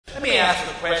ask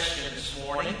a question this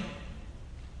morning.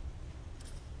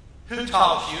 Who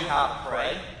taught you how to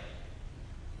pray?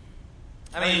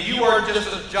 I mean, if you were just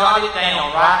to jot it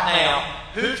down right now,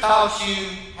 who taught you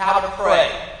how to pray?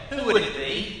 Who would it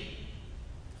be?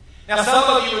 Now, some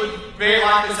of you would very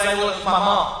likely say, well, it was my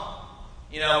mom.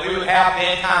 You know, we would have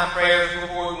bedtime prayers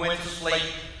before we went to sleep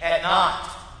at night.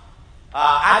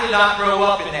 I did not grow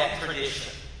up in that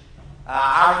tradition.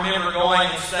 I remember going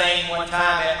and staying one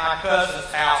time at my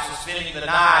cousin's house and spending the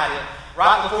night. And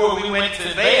right before we went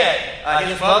to bed,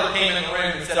 his mother came in the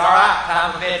room and said, all right,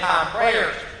 time for bedtime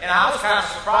prayers. And I was kind of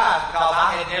surprised because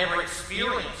I had never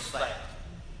experienced that.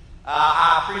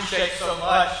 I appreciate so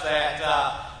much that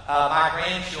my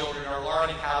grandchildren are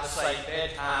learning how to say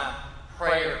bedtime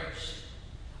prayers.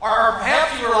 Or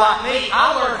perhaps you were like me,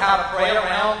 I learned how to pray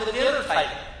around the dinner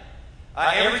table.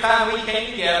 Every time we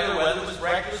came together, whether it was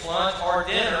breakfast, lunch, or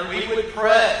dinner, we would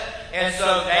pray. And so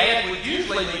Dad would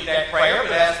usually lead that prayer,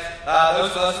 but as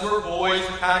those of us who were boys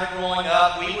were kind of growing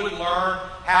up, we would learn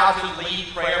how to lead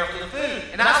prayer for the food.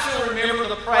 And I still remember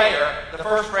the prayer, the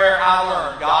first prayer I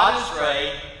learned. God is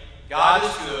great, God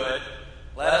is good,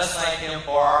 let us thank Him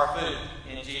for our food,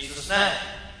 in Jesus' name.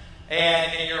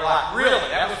 And you're like, really?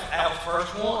 That was the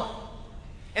first one.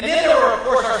 And then there were, of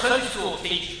course, our Sunday school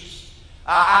teachers.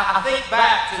 I think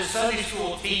back to Sunday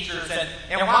school teachers,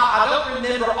 and while I don't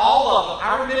remember all of them,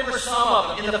 I remember some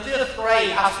of them. In the 5th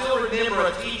grade, I still remember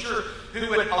a teacher who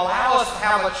would allow us to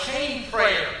have a chain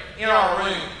prayer in our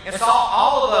room. And so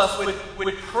all of us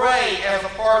would pray as a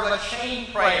part of a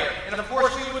chain prayer. And of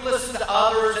course, we would listen to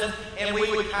others, and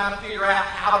we would kind of figure out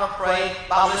how to pray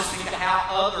by listening to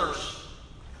how others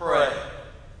pray.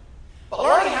 But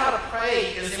learning how to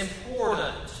pray is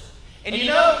important. And you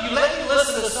know, you let me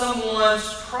listen to someone's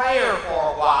prayer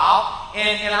for a while,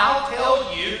 and I'll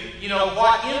tell you,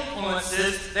 what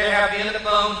influences there have been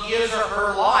upon his or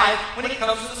her life when it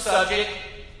comes to the subject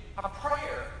of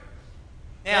prayer.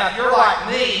 Now, if you're like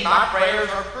me, my prayers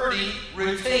are pretty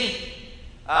routine.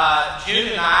 June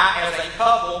and I, as a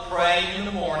couple, pray in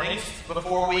the mornings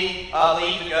before we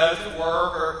leave to go to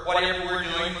work or whatever we're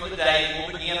doing for the day.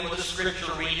 We'll begin with a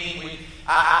scripture reading.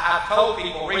 I've told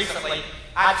people recently,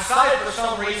 I decided for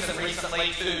some reason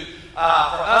recently for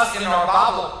us in our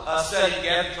Bible study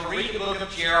together to read the book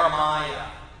of Jeremiah.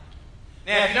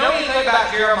 Now, if you know anything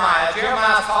about Jeremiah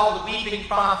is called the weeping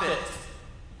prophet.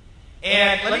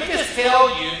 And let me just tell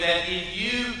you that if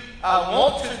you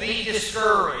want to be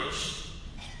discouraged,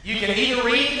 you can either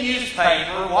read the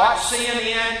newspaper, watch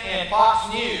CNN and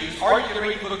Fox News, or you can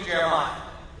read the book of Jeremiah.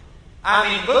 I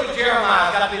mean, the book of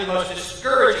Jeremiah has got to be the most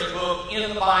discouraging book in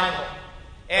the Bible.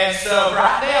 And so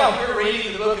right now we're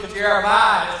reading the book of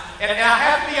Jeremiah. And I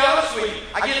have to be honest with you.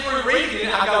 I get through reading it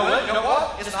and I go, well, you know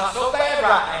what? It's not so bad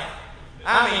right now.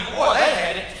 I mean, boy, they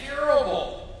had it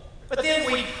terrible. But then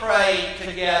we pray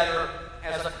together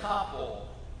as a couple.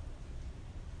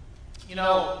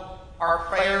 Our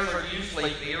prayers are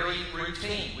usually very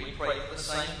routine. We pray for the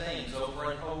same things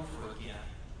over and over again.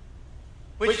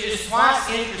 Which is why it's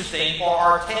interesting for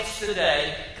our text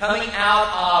today, coming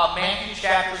out of Matthew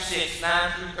chapter 6,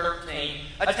 9 through 13,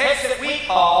 a text that we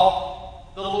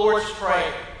call the Lord's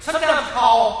Prayer, sometimes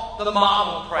called the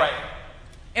model prayer.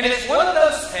 And it's one of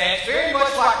those texts, very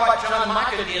much like what John and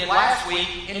Micah did last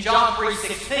week in John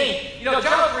 3:16.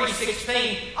 John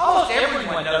 3:16, almost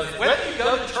everyone knows it. Whether you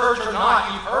go to church or not,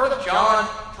 you've heard of John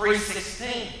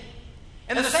 3:16.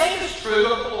 And the same is true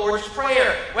of the Lord's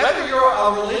Prayer. Whether you're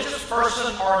a religious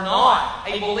person or not,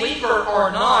 a believer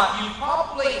or not, you've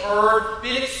probably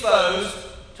been exposed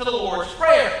to the Lord's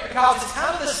Prayer because it's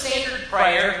kind of the standard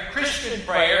prayer, Christian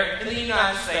prayer, in the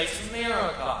United States of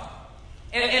America.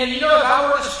 And if I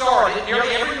were to start it, nearly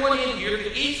everyone in here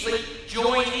could easily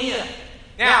join in.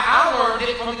 Now, I learned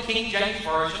it from the King James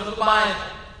Version of the Bible.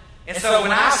 And so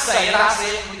when I say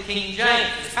it from the King James.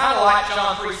 It's kind of like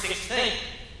John 3:16.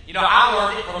 I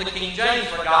learned it from the King James,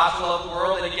 for God so loved the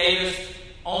world that He gave His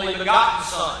only begotten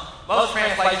Son. Most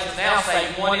translations now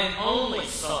say one and only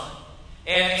Son.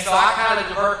 And so I kind of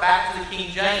divert back to the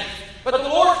King James. But the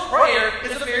Lord's Prayer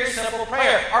is a very simple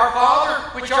prayer. Our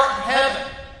Father, which art in heaven,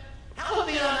 hallowed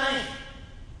be thy name.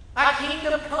 Thy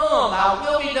kingdom come, thy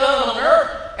will be done on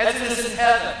earth as it is in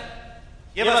heaven.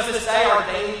 Give us this day our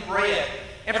daily bread.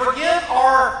 And forgive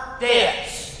our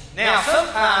debts. Now,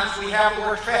 sometimes we have the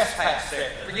word trespass there.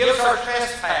 Forgive us our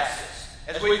trespasses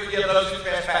as we forgive those who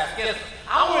trespass against us.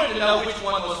 I wanted to know which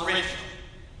one was original.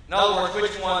 In other words,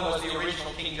 which one was the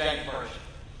original King James Version.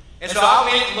 And so I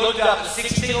went and looked up the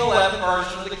 1611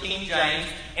 version of the King James,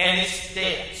 and it's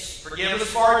debts. Forgive us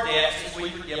for our debts as we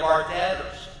forgive our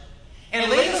debtors. And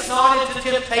lead us not into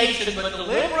temptation, but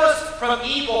deliver us from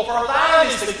evil. For thine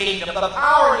is the kingdom, the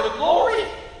power, and the glory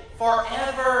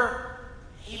forever.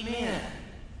 Amen.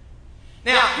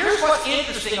 Now, here's what's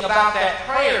interesting about that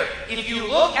prayer. If you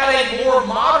look at a more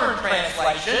modern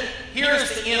translation, here's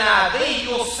the NIV,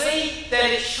 you'll see that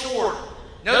it's shorter.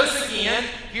 Notice again,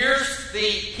 here's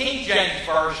the King James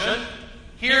Version,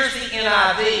 here's the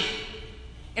NIV.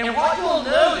 And what you'll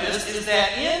notice is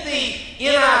that in the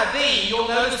NIV, you'll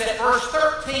notice that verse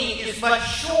 13 is much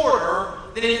shorter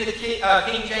than in the King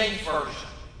James Version.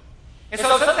 And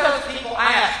so sometimes people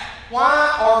ask,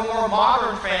 why are more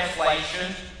modern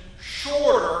translations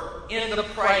shorter in the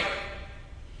prayer?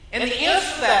 And the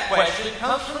answer to that question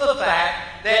comes from the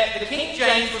fact that the King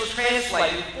James was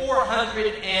translated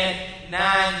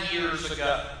 409 years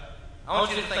ago. I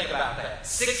want you to think about that.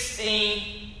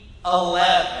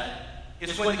 1611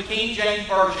 is when the King James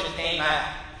Version came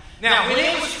out. Now, when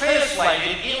it was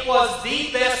translated, it was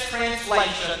the best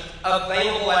translation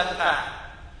available at the time.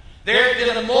 There had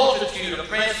been a multitude of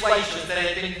translations that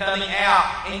had been coming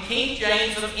out, and King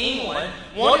James of England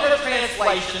wanted a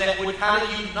translation that would kind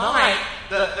of unite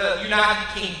the United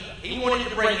Kingdom. He wanted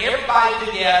to bring everybody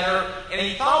together, and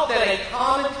he thought that a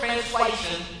common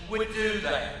translation would do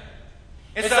that.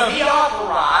 And so he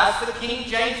authorized the King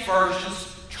James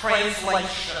Version's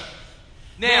translation.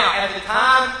 Now, at the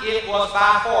time, it was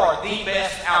by far the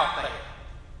best out there.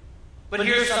 But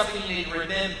here's something you need to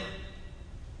remember.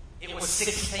 It was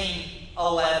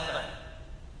 1611.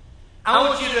 I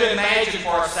want you to imagine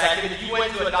for a second if you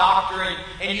went to a doctor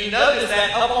and you noticed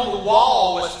that up on the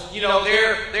wall was,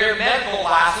 their medical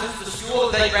license, the school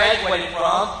that they graduated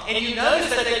from, and you noticed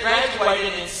that they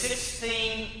graduated in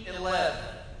 1611.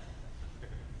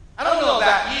 I don't know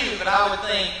about you, but I would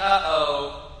think,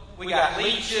 we got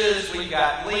leeches, we've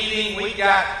got bleeding, we've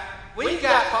got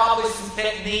probably some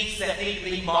techniques that need to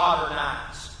be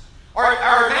modernized. Or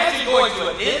imagine going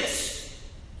to a dentist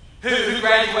who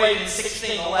graduated in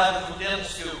 1611 from dental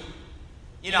school.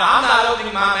 I'm not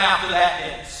opening my mouth to that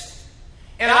dentist.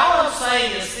 And all I'm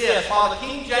saying is this, while the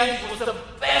King James was the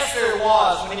best there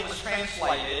was when it was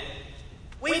translated,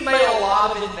 we've made a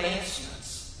lot of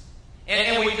advancements.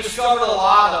 And we've discovered a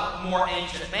lot of more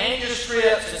ancient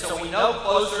manuscripts, and so we know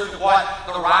closer to what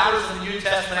the writers of the New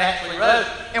Testament actually wrote.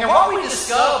 And what we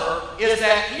discover is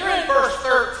that here in verse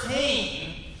 13,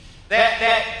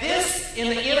 that this in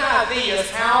the NIV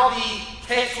is how the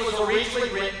text was originally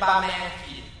written by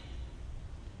Matthew.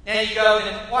 Now you go,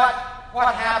 and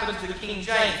what happened to the King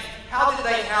James? How did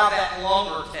they have that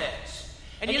longer text?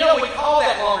 And we call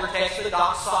that longer text the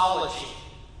doxology.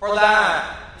 For thine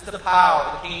is the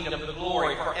power, the kingdom, the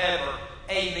glory forever.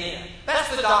 Amen. That's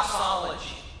the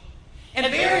doxology.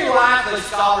 And very likely,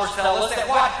 scholars tell us that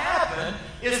what happened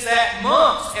is that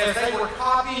monks, as they were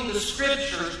copying the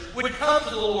Scriptures, would come to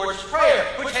the Lord's Prayer,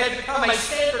 which had become a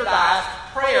standardized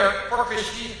prayer for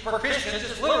Christians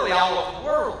just literally all over the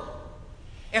world.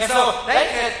 And so they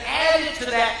had added to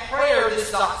that prayer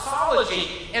this doxology,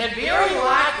 and very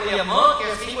likely a monk,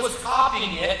 as he was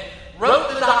copying it, wrote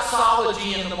the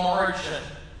doxology in the margin.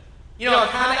 Kind of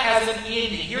as an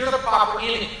ending. Here's the proper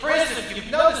ending. For instance, if you've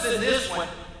noticed in this one,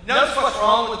 notice what's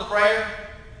wrong with the prayer?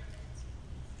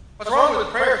 What's wrong with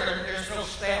the prayer is there's no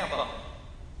stamp on it.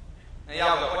 Now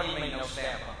y'all go, what do you mean no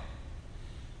stamp on it?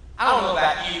 I don't know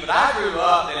about you, but I grew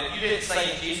up that if you didn't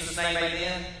say in Jesus' name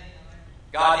amen,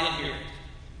 God didn't hear it.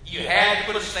 You had to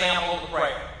put a stamp on the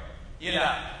prayer.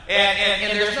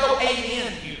 And there's no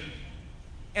amen here.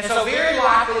 And so very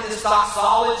likely this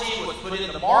doxology was put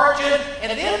in the margin,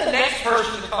 and then the next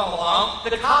person to come along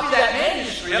to copy that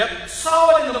manuscript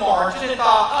saw it in the margin and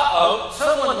thought,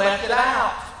 someone left it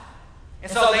out. And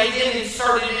so they then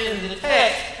inserted it into the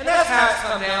text, and that's how it's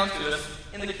come down to us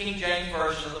in the King James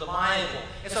Version of the Bible.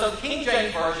 And so the King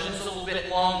James Version is a little bit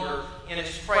longer in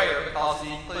its prayer because it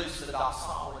includes the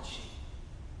doxology.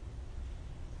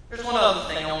 There's one other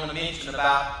thing I want to mention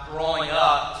about growing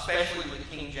up, especially with the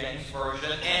King James Version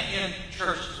and in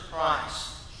churches of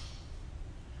Christ.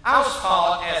 I was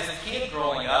taught as a kid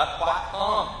growing up quite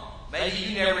common. Maybe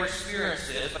you never experienced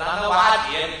this, but I know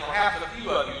I did, and perhaps a few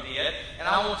of you did, and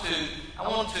I want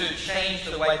to change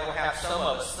the way perhaps some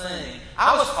of us think.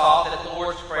 I was taught that the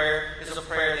Lord's Prayer is a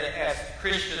prayer that as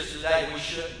Christians today we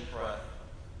shouldn't pray.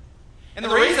 And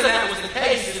the reason that was the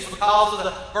case is because of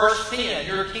the verse 10,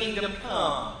 your kingdom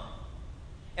come.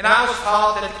 And I was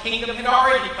taught that the kingdom had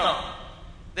already come.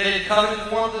 That it had come in the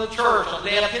form of the church on the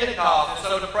day of Pentecost. And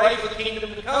so to pray for the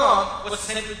kingdom to come was to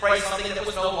simply pray something that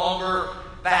was no longer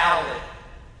valid.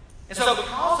 And so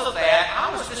because of that,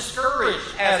 I was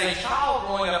discouraged as a child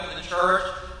growing up in the church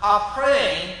of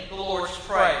praying the Lord's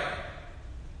Prayer.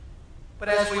 But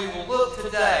as we will look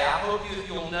today, I hope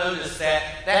you'll notice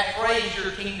that that phrase,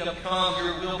 your kingdom come,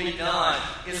 your will be done,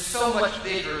 is so much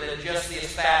bigger than just the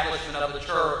establishment of the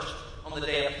church on the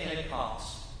day of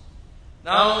Pentecost.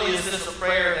 Not only is this a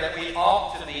prayer that we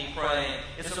ought to be praying,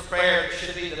 it's a prayer that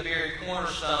should be the very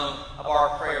cornerstone of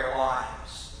our prayer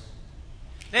lives.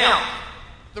 Now,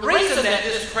 the reason that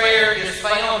this prayer is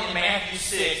found in Matthew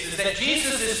 6 is that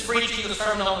Jesus is preaching the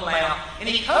Sermon on the Mount, and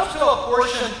he comes to a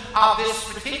portion of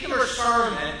this particular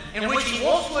sermon in which he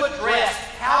wants to address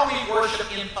how we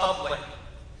worship in public.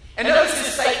 And notice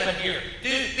his statement here.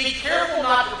 Be careful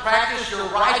not to practice your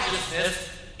righteousness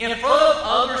in front of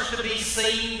others to be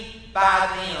seen by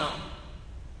them.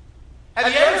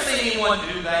 Have you ever seen anyone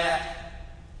do that?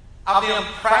 Of them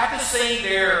practicing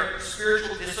their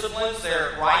spiritual disciplines,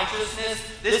 their righteousness.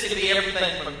 This could be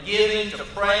everything from giving to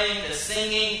praying to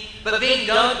singing, but being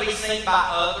done to be seen by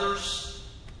others.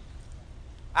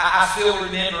 I still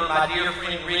remember my dear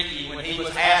friend Ricky when he was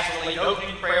asked to lead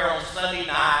opening prayer on Sunday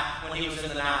night when he was in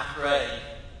the 9th grade.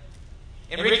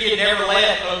 And Ricky had never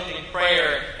led opening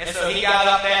prayer, and so he got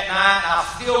up that night, and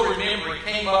I still remember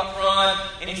he came up front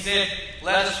and he said,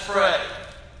 "Let us pray."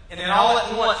 And then all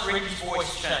at once, Ricky's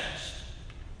voice changed.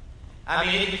 I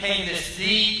mean, it became this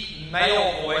deep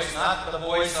male voice, not the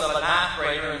voice of a 9th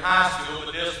grader in high school,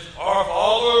 but this, "Our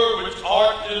Father which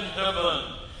art in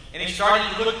heaven." And he started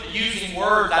using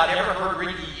words I'd never heard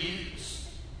Ricky use.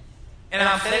 And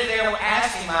I'm sitting there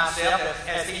asking myself,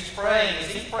 as he's praying, is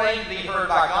he praying to be heard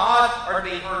by God or to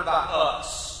be heard by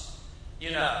us?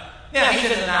 You know. Now, he's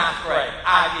in the 9th grade.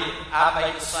 I did. I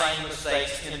made the same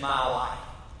mistakes in my life.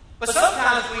 But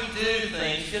sometimes we do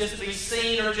things just to be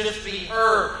seen or just to be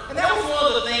heard. And that was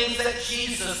one of the things that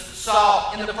Jesus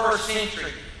saw in the first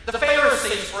century. The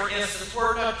Pharisees, for instance,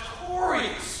 were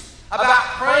notorious about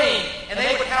praying. And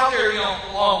they would have their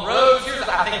long robes. Here's,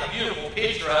 I think, a beautiful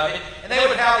picture of it. And they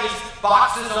would have these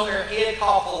boxes on their head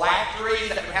called phylacteries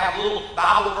that would have little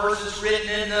Bible verses written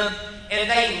in them. And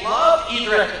they loved,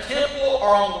 either at the temple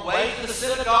or on the way to the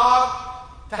synagogue,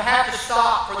 to have to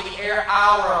stop for the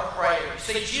hour of prayer.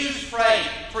 See, Jews prayed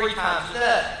 3 times a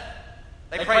day.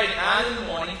 They prayed at 9 in the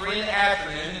morning, 3 in the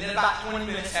afternoon, and then about 20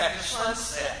 minutes after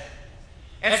sunset.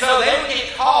 And so they would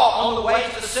get caught on the way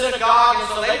to the synagogue, and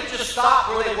so they would just stop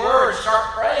where they were and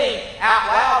start praying out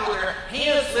loud with their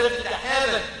hands lifted to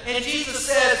heaven. And Jesus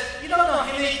says, you don't know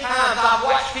how many times I've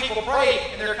watched people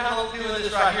pray, and they're kind of doing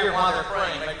this right here while they're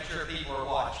praying, making sure people are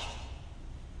watching.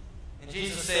 And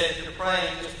Jesus said, if you're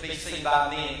praying just to be seen by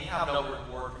men, you have no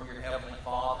reward from your heavenly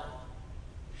Father.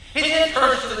 He then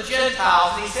turns to the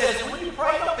Gentiles and he says, and when you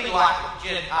pray, don't be like the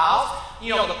Gentiles,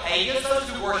 the pagans, those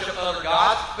who worship other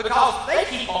gods, because they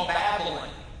keep on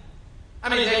babbling. I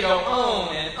mean, they go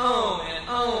on and on and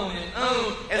on and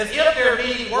on, as if their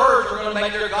many words are going to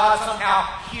make their God somehow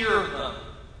hear them.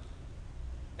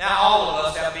 Now, all of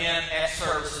us have been at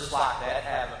services like that,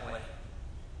 haven't we?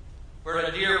 Where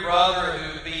a dear brother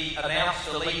who would be announced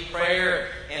to lead prayer,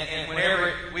 and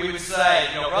whenever we would say,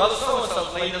 Brother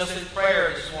so-and-so leading us in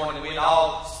prayer this morning, we'd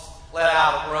all let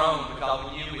out a groan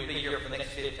because we knew we'd be here for the next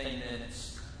 15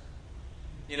 minutes.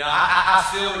 I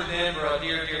still remember a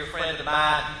dear, dear friend of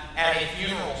mine at a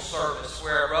funeral service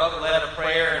where a brother led a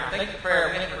prayer, and I think the prayer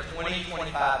went for 20,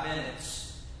 25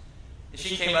 minutes. And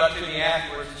she came up to me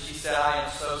afterwards and she said, I am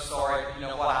so sorry. You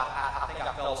know what? I think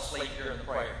I fell asleep during the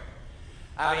prayer.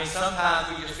 I mean, sometimes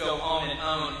we just go on and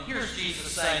on. Here's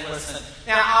Jesus saying, listen,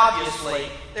 now obviously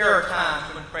there are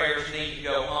times when prayers need to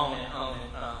go on and on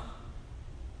and on.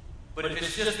 But if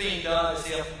it's just being done as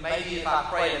if maybe if I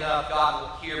pray enough, God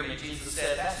will hear me, Jesus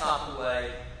said, that's not the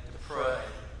way to pray.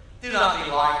 Do not be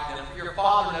like them, for your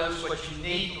Father knows what you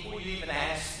need before you even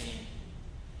ask Him.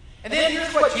 And then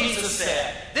here's what Jesus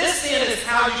said. This then is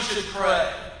how you should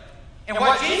pray. And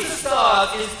what Jesus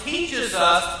does is teaches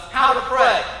us how to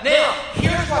pray. Now,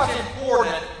 here's what's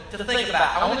important to think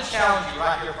about. I want to challenge you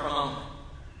right here for a moment.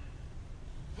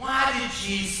 Why did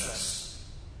Jesus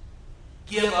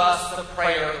give us the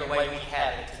prayer the way we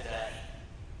have it today?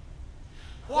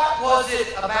 What was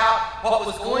it about what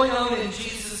was going on in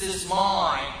Jesus'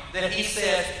 mind that He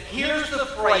said, here's the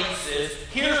phrases,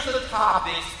 here's the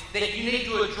topics that you need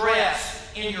to address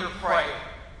in your prayer?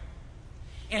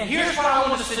 And here's what I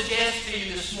want to suggest to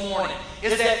you this morning,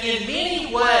 is that in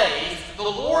many ways, the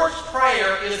Lord's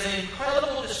Prayer is an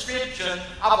incredible description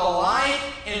of the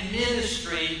life and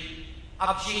ministry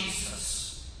of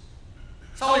Jesus.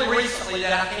 It's only recently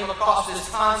that I came across this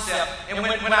concept, and when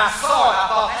I saw it, I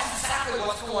thought, that's exactly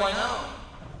what's going on.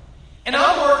 In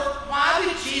other words, why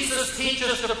did Jesus teach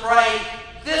us to pray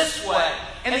this way?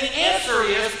 And the answer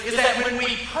is that when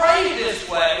we pray this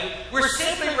way, we're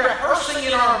simply rehearsing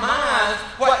in our minds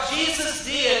what Jesus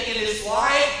did in His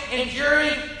life and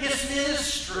during His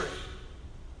ministry.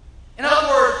 In other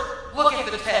words, look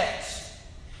at the text.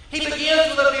 He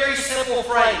begins with a very simple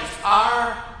phrase,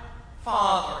 our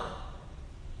Father.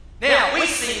 Now, we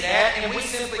see that and we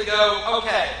simply go,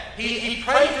 okay, he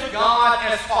prayed to God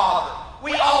as Father.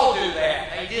 We all do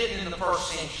that. They did in the first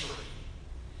century.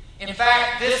 In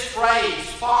fact, this phrase,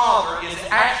 Father, is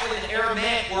actually the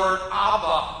Aramaic word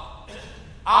Abba.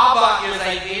 Abba is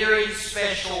a very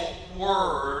special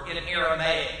word in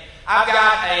Aramaic. I've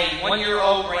got a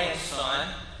 1-year-old grandson.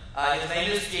 His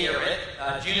name is Garrett.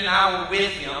 June and I were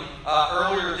with him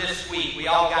earlier this week. We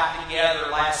all got together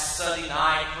last Sunday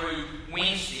night through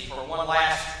Wednesday for one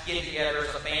last get-together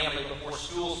as a family before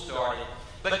school started.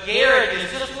 But Garrett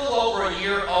is just a little over a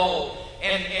year old.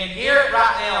 And Garrett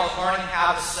right now is learning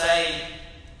how to say,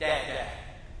 Dad, Dad.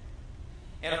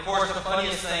 And of course, the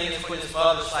funniest thing is when his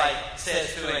mother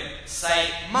says to him,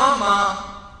 say,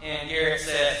 Mama. And Garrett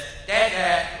says, Dad,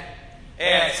 Dad.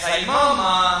 And say,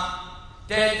 Mama,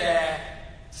 Dad, Dad.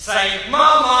 Say,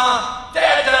 Mama,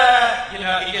 Dad, Dad. You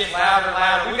know, he gets louder and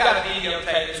louder. We've got a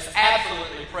videotape. It's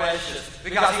absolutely precious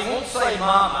because he won't say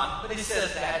Mama, but he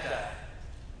says Dad, Dad.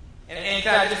 And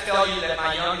can I just tell you that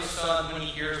my youngest son, when he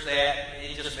hears that,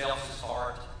 it just melts his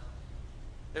heart.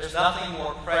 There's nothing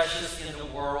more precious in the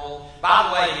world. By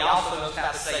the way, he also knows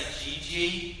how to say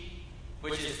Gigi,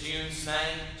 which is June's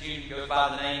name. June goes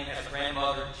by the name as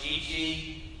grandmother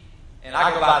Gigi. And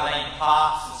I go by the name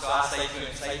Pops, and so I say to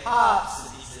him, say Pops,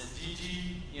 and he says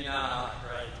Gigi. You know, and I'm like,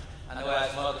 great. I know how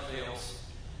his mother feels.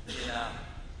 You know,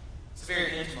 it's a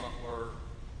very intimate word,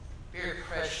 very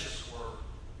precious word.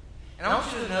 And I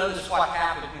want you to notice what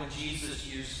happened when Jesus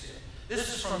used it.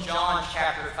 This is from John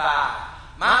chapter 5.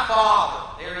 My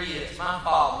Father, there He is, my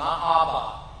Father, my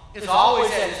Abba, is always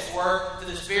at His work to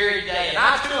this very day. And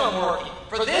I too am working.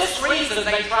 For this reason,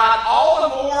 they tried all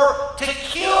the more to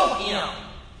kill Him.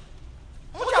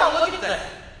 I want y'all to look at that.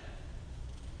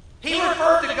 He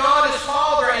referred to God as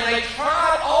Father, and they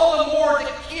tried all the more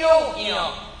to kill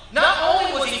Him. Not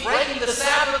only was He breaking the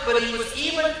Sabbath, but He was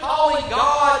even calling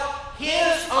God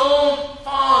His own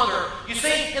Father. You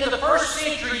see, in the first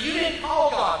century, you didn't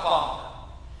call God Father.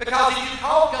 Because if you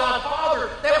called God Father,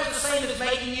 that was the same as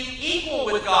making you equal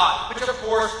with God, which of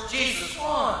course Jesus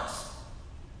was.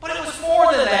 But it was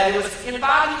more than that. It was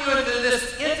inviting you into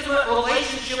this intimate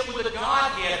relationship with the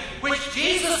Godhead, which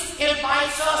Jesus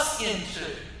invites us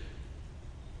into.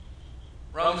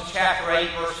 Romans chapter 8,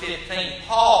 verse 15.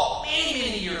 Paul,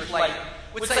 many years later,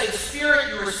 would say the Spirit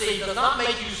you receive does not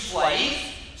make you slaves,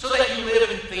 so that you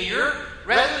live in fear.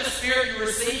 Rather, the Spirit you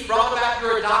received brought about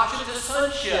your adoption to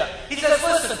sonship. He says,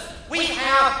 listen, we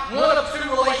have one of two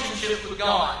relationships with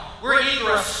God. We're either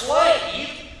a slave,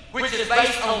 which is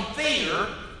based on fear,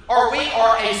 or we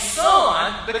are a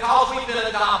son because we've been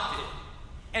adopted.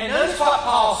 And notice what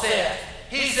Paul says.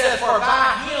 He says, for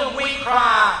by Him we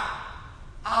cry,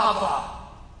 Abba,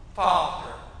 Father.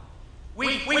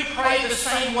 We pray the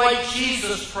same way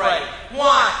Jesus prayed.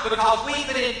 Why? Because we've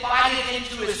been invited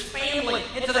into His family,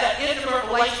 into that intimate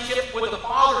relationship with the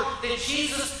Father that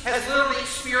Jesus has literally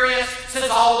experienced since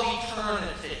all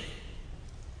eternity.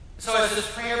 So as this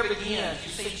prayer begins,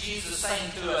 you see Jesus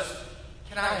saying to us,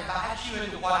 can I invite you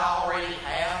into what I already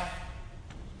have?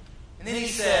 And then He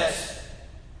says,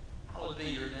 hallowed be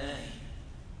your name.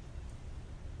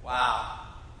 Wow.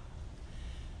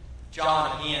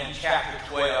 John again, chapter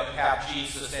 12, how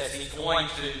Jesus, as He's going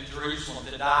to Jerusalem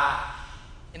to die.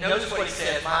 And notice what He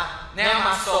says, now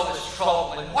my soul is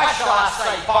troubled. And what shall I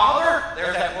say? Father,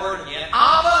 there's that word again.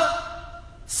 Abba,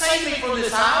 save me from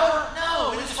this hour?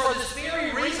 No, it is for this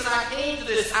very reason I came to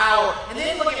this hour. And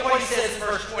then look at what He says in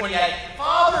verse 28.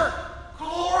 Father,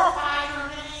 glorify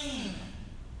your name.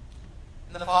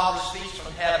 And the Father speaks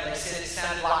from heaven. They said it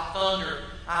sounded like thunder.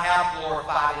 I have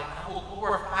glorified it. I will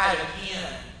glorify it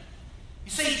again. You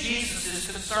see, Jesus is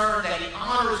concerned that He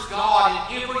honors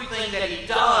God in everything that He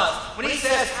does. When He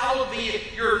says, hallowed be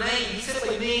your name, He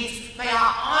simply means, may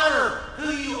I honor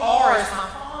who you are as my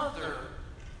Father.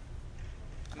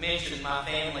 I mentioned my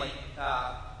family.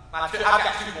 I've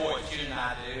got two boys, June and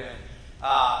I do.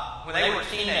 And when they were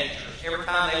teenagers, every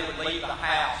time they would leave the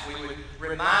house, we would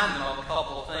remind them of a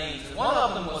couple of things. And one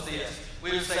of them was this.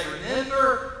 We would say,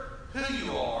 remember who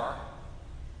you are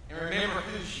and remember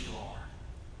whose you are.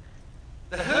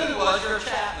 The who was your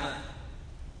Chapman.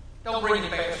 Don't bring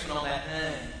embarrassment on that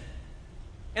name.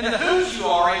 And the whose you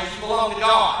are is you belong to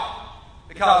God.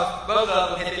 Because both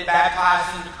of them had been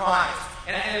baptized into Christ.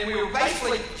 And we were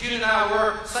basically, Jude and I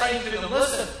were saying to them,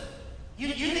 listen,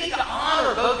 You need to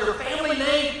honor both your family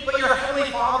name, but your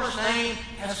Heavenly Father's name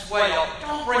as well.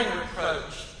 Don't bring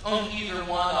reproach on either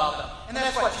one of them. And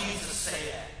that's what Jesus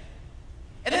said.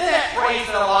 And then that phrase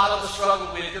that a lot of us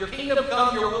struggle with, your kingdom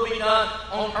come, your will be done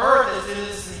on earth as it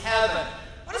is in heaven.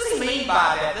 What does he mean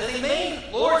by that? Does he mean,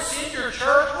 Lord, send your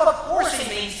church? Well, of course he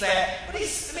means that. But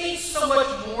he means so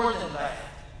much more than that.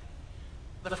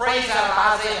 The phrase out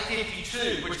of Isaiah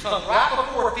 52, which comes right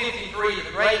before 53,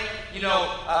 the great,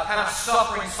 kind of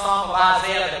suffering psalm of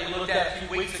Isaiah that we looked at a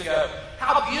few weeks ago.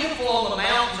 How beautiful on the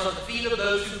mountains are the feet of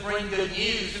those who bring good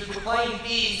news, who proclaim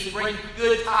peace, who bring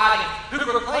good tidings, who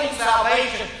proclaim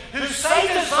salvation, who say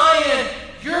to Zion,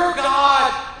 your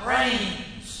God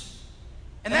reigns.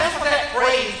 And that's what that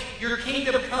phrase, your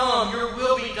kingdom come, your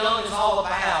will be done, is all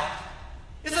about.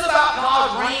 It's about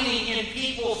God reigning in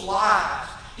people's lives.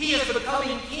 He is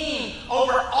becoming king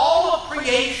over all of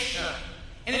creation.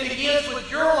 And it begins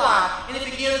with your life, and it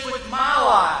begins with my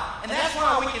life. And that's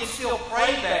why we can still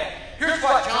pray that. Here's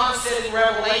what John said in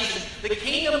Revelation. The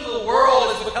kingdom of the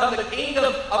world has become the kingdom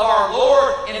of our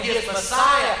Lord and His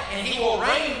Messiah, and He will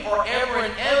reign forever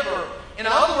and ever. In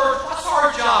other words, what's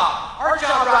our job? Our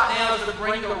job right now is to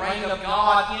bring the reign of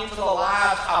God into the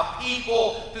lives of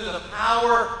people through the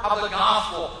power of the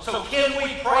gospel. So can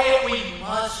we pray it? We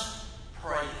must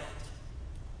pray it.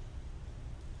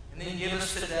 And then give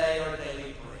us today our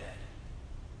daily bread.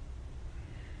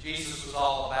 Jesus was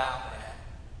all about that.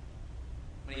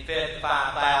 When He fed the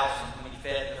 5,000, when He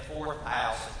fed the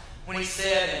 4,000, when He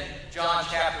said in John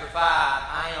chapter 5,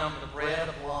 I am the bread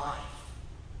of life.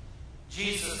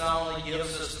 Jesus not only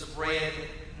gives us the bread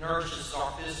that nourishes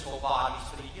our physical bodies,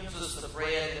 but He gives us the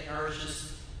bread that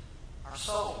nourishes our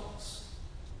souls.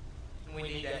 And we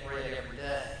need that bread every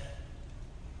day.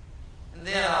 And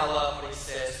then I love what He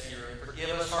says here, forgive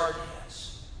us our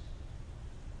debts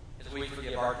as we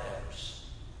forgive our debtors.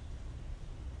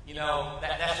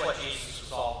 That's what Jesus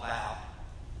was all about,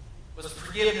 was the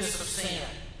forgiveness of sin.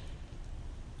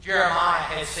 Jeremiah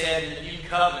had said in the New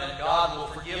Covenant, God will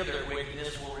forgive their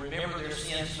wickedness, will remember their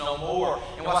sins no more.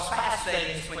 And what's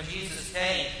fascinating is when Jesus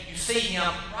came, you see Him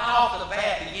right off the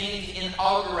bat beginning to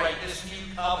inaugurate this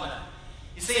new covenant.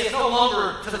 You see, it's no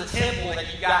longer to the temple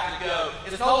that you've got to go.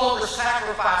 It's no longer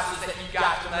sacrifices that you've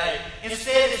got to make.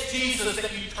 Instead, it's Jesus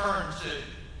that you turn to.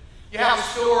 You have a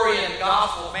story in the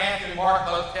Gospel, Matthew and Mark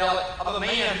both tell it, of a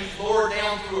man who's lowered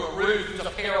down through a roof, who's a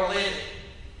paralytic.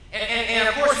 And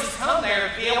of course, he's come there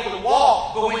to be able to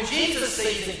walk. But when Jesus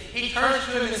sees him, He turns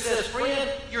to him and says,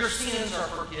 friend, your sins are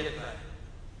forgiven.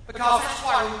 Because that's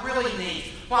what we really need.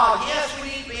 While, yes, we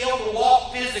need to be able to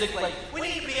walk physically, we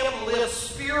need to be able to live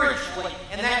spiritually.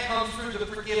 And that comes through the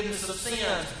forgiveness of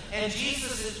sins. And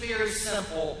Jesus is very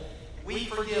simple. We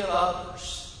forgive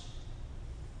others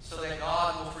so that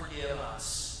God will forgive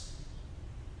us.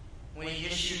 When He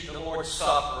issued the Lord's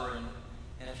Supper,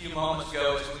 and a few moments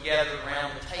ago as we gathered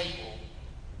around the table,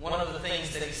 one of the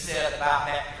things that He said about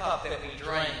that cup that we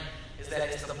drink is that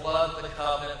it's the blood of the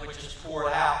covenant which is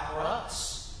poured out for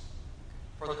us,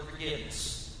 for the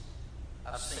forgiveness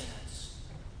of sins.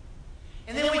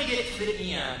 And then we get to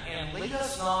the end, and lead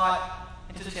us not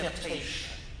into temptation.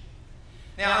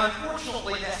 Now,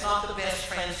 unfortunately, that's not the best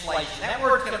translation. That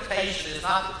word temptation is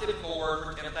not the typical word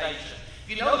for temptation.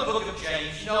 If you know the book of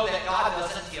James, you know that God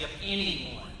doesn't tempt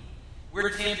anyone.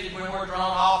 We're tempted when we're drawn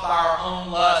off by our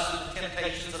own lust through the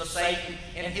temptations of Satan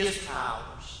and his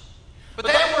powers. But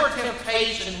that word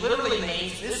temptation literally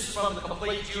means, this is from the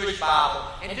complete Jewish Bible,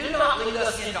 and do not lead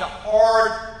us into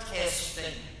hard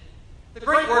testing. The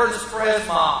Greek word is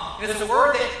charisma, and it's a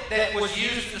word that was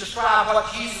used to describe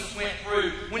what Jesus went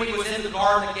through when He was in the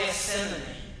Garden of Gethsemane.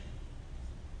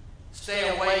 Stay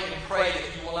awake and pray that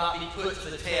you will not be put to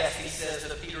the test, He says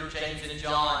to Peter, James, and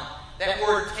John. That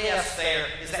word test there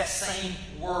is that same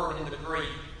word in the Greek.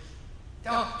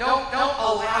 Don't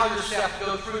allow yourself to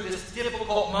go through this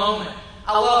difficult moment.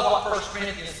 I love what 1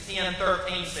 Corinthians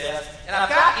 10:13 says. And I've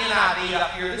got NIV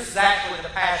up here. This is actually the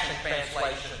Passion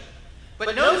Translation.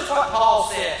 But notice what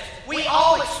Paul says. We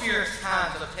all experience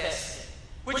times of testing,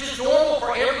 which is normal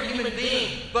for every human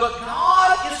being. But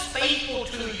God is faithful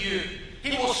to you.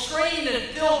 He will screen and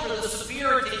filter the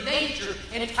severity, nature,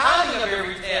 and timing of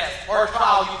every test or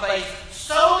trial you face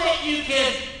so that you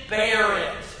can bear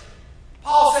it.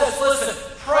 Paul says, listen,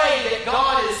 pray that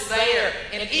God is there,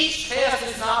 and each test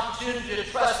is an opportunity to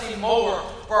trust Him more.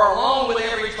 For along with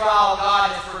every trial,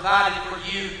 God has provided for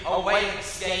you a way of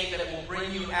escape that will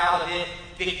bring you out of it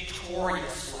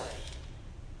victoriously.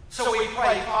 So we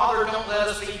pray, Father, don't let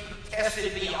us be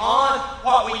tested beyond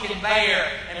what we can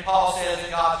bear. And Paul says that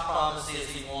God's promise is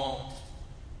He won't.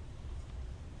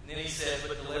 And then he says,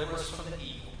 but deliver us from the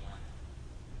evil one.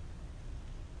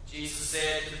 Jesus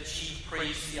said to the chief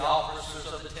priests, the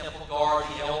officers of the temple guard,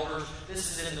 the elders,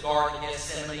 this is in the Garden of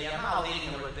Gethsemane, I'm not leading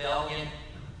a rebellion.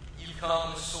 You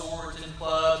come with swords and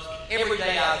clubs. Every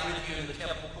day I was with you in the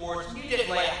temple courts, and you didn't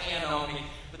lay a hand on me,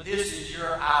 but this is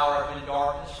your hour when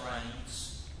darkness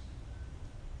reigns.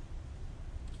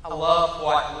 I love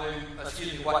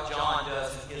what John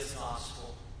does in his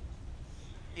gospel.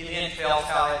 He then tells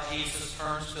how that Jesus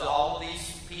turns to all of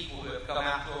these people who have come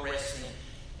out to arrest him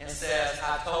and says,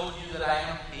 I told you that I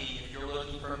am he. If you're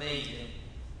looking for me, then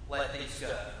let these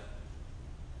go.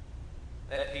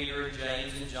 Let Peter and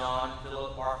James and John,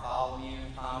 Philip, Bartholomew,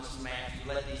 Thomas and Matthew,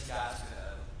 let these guys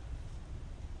go.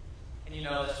 And you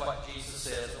know that's what Jesus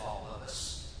says of all of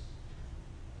us.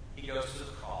 He goes to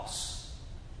the cross.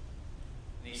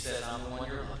 And he says, I'm the one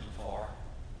you're looking for.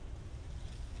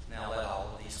 Now let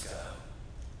all of these go.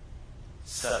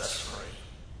 Set us free.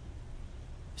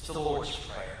 It's the Lord's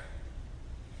Prayer.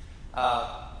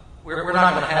 We're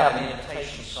not going to have an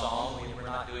invitation song. We're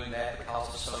not doing that because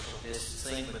of social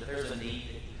distancing, but if there's a need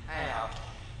that you have,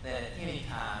 then at any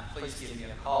time, please give me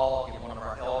a call. Give one of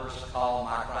our elders a call.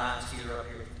 Mike Ryan's here up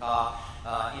here at the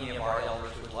top. Any of our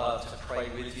elders would love to pray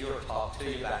with you or talk to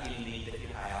you about any need that you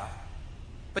have.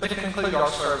 But to conclude our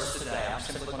service today, I'm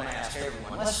simply going to ask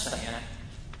everyone, let's stand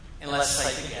and let's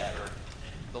say together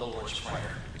the Lord's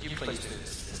Prayer. Would you please do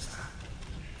this time?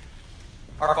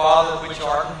 Our Father, which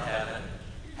art in heaven,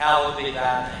 hallowed be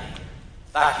thy name.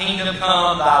 Thy kingdom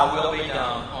come, thy will be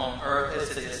done, on earth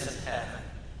as it is in heaven.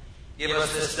 Give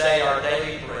us this day our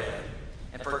daily bread,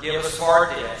 and forgive us of our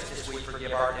debts as we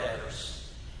forgive our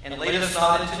debtors. And lead us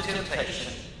not into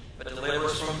temptation, but deliver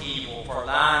us from evil. For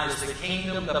thine is the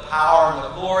kingdom, the power, and the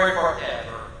glory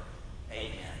forever.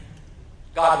 Amen.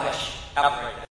 God bless you. Have a great day.